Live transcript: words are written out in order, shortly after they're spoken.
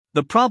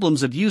The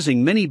problems of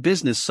using many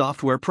business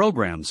software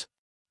programs.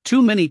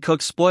 Too many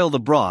cooks spoil the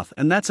broth,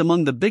 and that's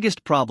among the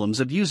biggest problems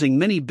of using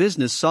many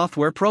business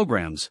software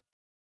programs.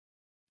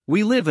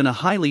 We live in a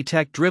highly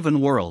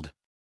tech-driven world.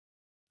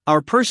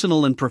 Our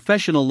personal and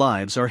professional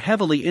lives are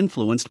heavily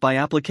influenced by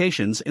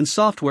applications and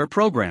software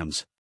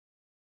programs.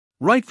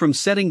 Right from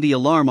setting the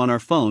alarm on our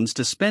phones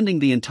to spending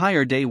the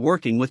entire day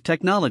working with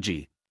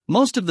technology,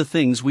 most of the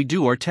things we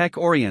do are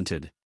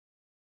tech-oriented.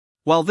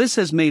 While this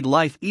has made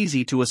life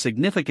easy to a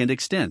significant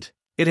extent,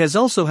 it has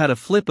also had a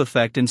flip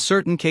effect in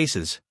certain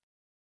cases.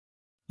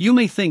 You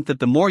may think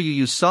that the more you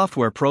use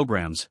software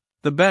programs,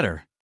 the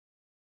better.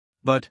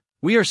 But,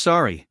 we are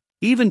sorry,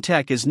 even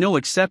tech is no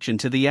exception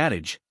to the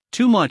adage,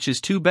 too much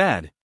is too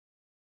bad.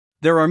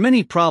 There are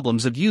many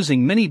problems of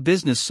using many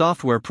business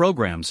software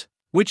programs,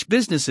 which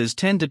businesses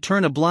tend to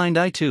turn a blind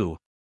eye to.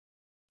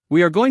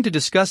 We are going to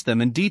discuss them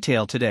in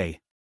detail today.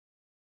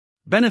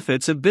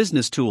 Benefits of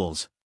business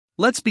tools.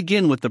 Let's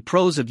begin with the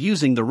pros of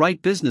using the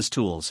right business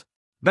tools.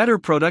 Better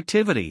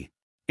productivity,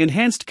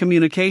 enhanced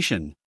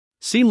communication,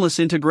 seamless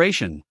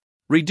integration,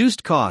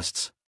 reduced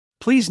costs.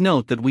 Please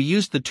note that we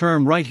used the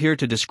term right here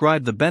to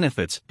describe the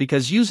benefits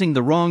because using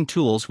the wrong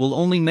tools will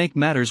only make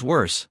matters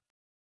worse.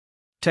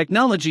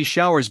 Technology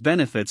showers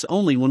benefits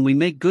only when we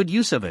make good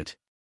use of it.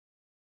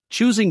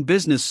 Choosing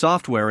business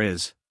software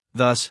is,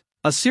 thus,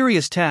 a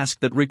serious task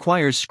that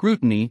requires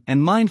scrutiny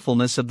and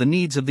mindfulness of the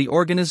needs of the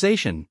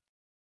organization.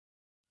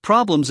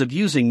 Problems of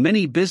using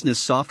many business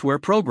software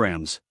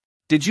programs.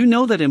 Did you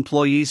know that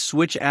employees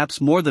switch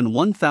apps more than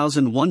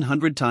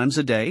 1,100 times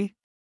a day?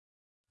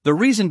 The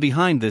reason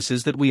behind this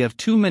is that we have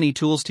too many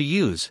tools to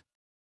use.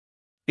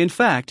 In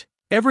fact,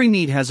 every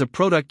need has a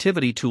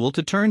productivity tool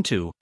to turn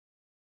to.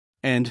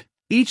 And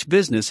each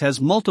business has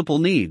multiple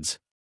needs.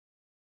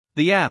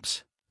 The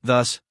apps,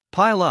 thus,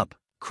 pile up,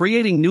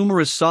 creating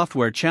numerous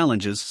software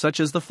challenges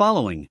such as the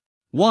following.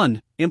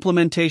 1.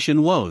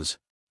 Implementation woes.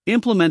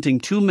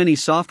 Implementing too many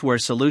software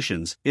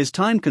solutions is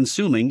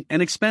time-consuming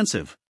and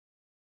expensive.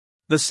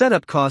 The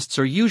setup costs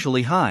are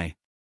usually high.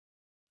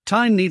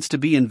 Time needs to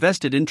be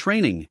invested in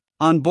training,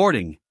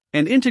 onboarding,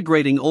 and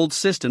integrating old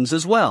systems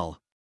as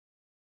well.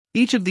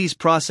 Each of these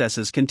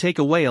processes can take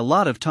away a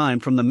lot of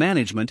time from the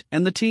management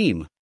and the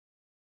team.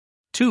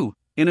 2.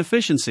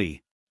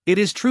 Inefficiency. It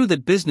is true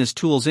that business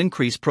tools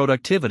increase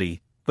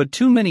productivity, but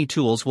too many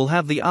tools will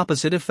have the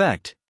opposite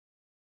effect.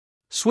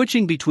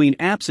 Switching between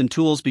apps and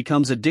tools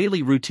becomes a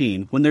daily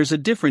routine when there's a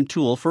different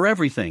tool for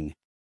everything.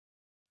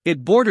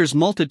 It borders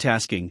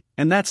multitasking,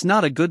 and that's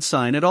not a good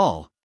sign at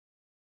all.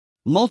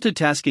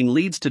 Multitasking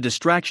leads to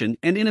distraction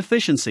and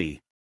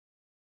inefficiency.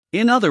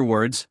 In other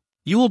words,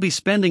 you will be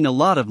spending a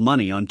lot of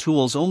money on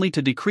tools only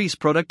to decrease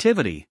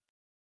productivity.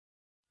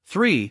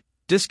 3.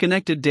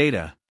 Disconnected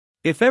data.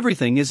 If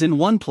everything is in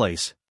one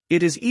place,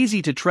 it is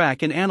easy to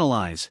track and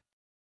analyze.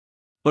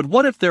 But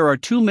what if there are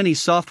too many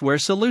software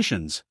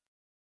solutions?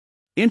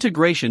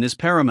 Integration is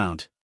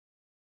paramount.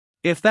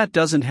 If that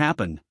doesn't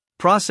happen,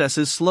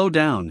 processes slow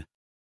down.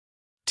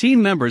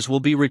 Team members will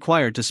be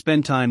required to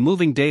spend time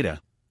moving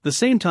data. The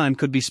same time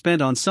could be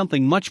spent on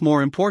something much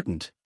more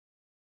important.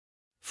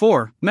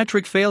 4.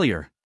 Metric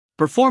failure.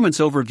 Performance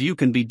overview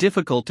can be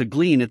difficult to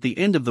glean at the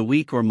end of the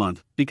week or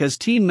month because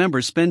team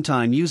members spend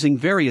time using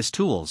various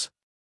tools.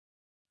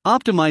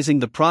 Optimizing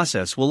the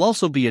process will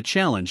also be a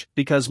challenge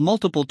because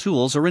multiple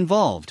tools are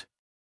involved.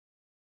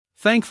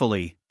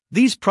 Thankfully,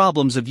 these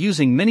problems of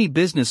using many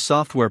business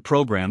software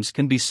programs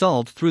can be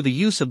solved through the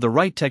use of the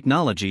right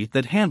technology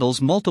that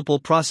handles multiple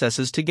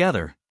processes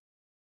together.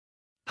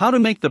 How to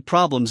make the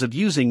problems of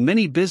using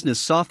many business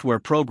software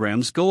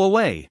programs go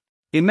away.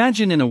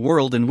 Imagine in a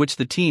world in which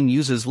the team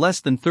uses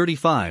less than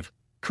 35,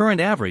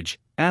 current average,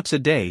 apps a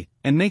day,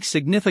 and makes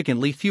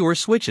significantly fewer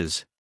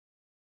switches.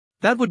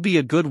 That would be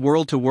a good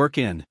world to work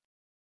in.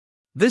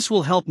 This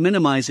will help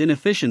minimize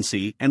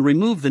inefficiency and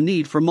remove the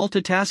need for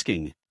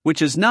multitasking,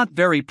 which is not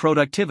very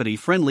productivity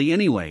friendly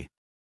anyway.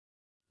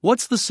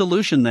 What's the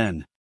solution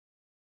then?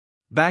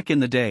 Back in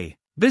the day,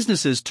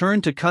 businesses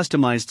turned to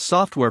customized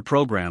software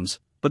programs,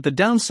 but the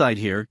downside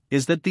here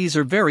is that these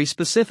are very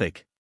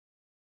specific.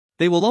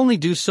 They will only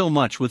do so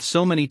much with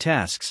so many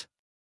tasks.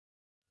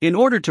 In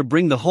order to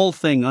bring the whole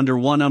thing under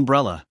one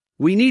umbrella,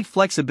 we need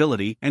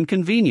flexibility and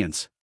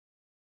convenience.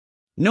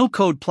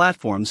 No-code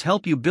platforms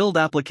help you build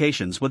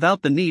applications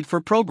without the need for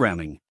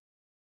programming.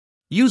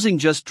 Using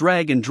just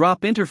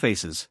drag-and-drop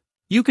interfaces,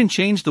 you can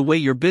change the way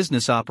your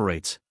business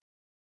operates.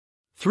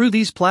 Through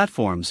these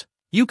platforms,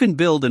 you can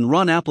build and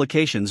run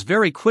applications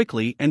very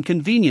quickly and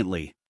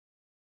conveniently.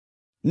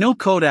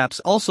 No-code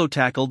apps also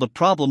tackle the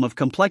problem of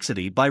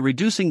complexity by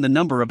reducing the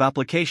number of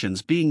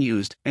applications being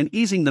used and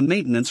easing the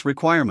maintenance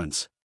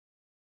requirements.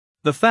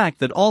 The fact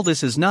that all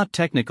this is not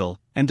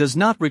technical and does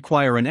not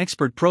require an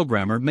expert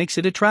programmer makes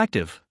it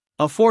attractive,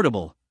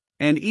 affordable,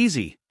 and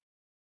easy.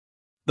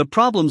 The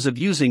problems of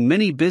using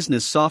many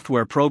business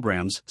software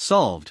programs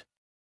solved.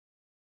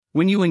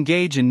 When you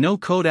engage in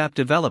no-code app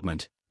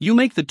development, you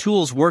make the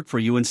tools work for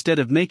you instead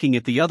of making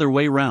it the other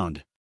way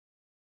round.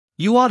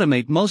 You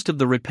automate most of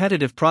the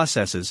repetitive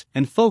processes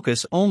and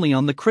focus only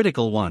on the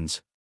critical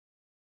ones.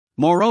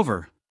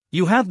 Moreover,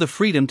 you have the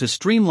freedom to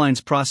streamline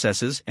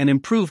processes and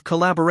improve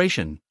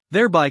collaboration,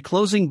 thereby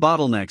closing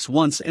bottlenecks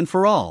once and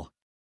for all.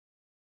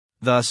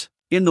 Thus,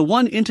 in the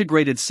one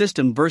integrated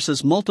system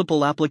versus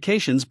multiple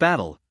applications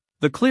battle,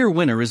 the clear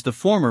winner is the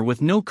former,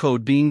 with no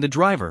code being the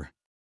driver.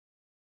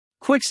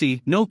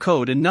 Quixy, no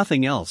code and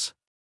nothing else.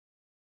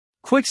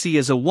 Quixy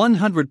is a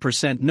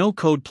 100%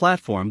 no-code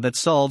platform that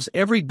solves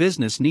every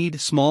business need,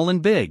 small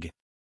and big.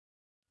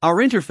 Our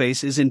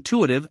interface is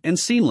intuitive and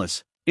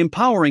seamless,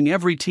 empowering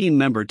every team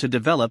member to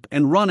develop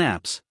and run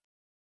apps.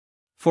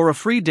 For a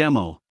free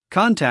demo,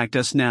 contact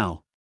us now.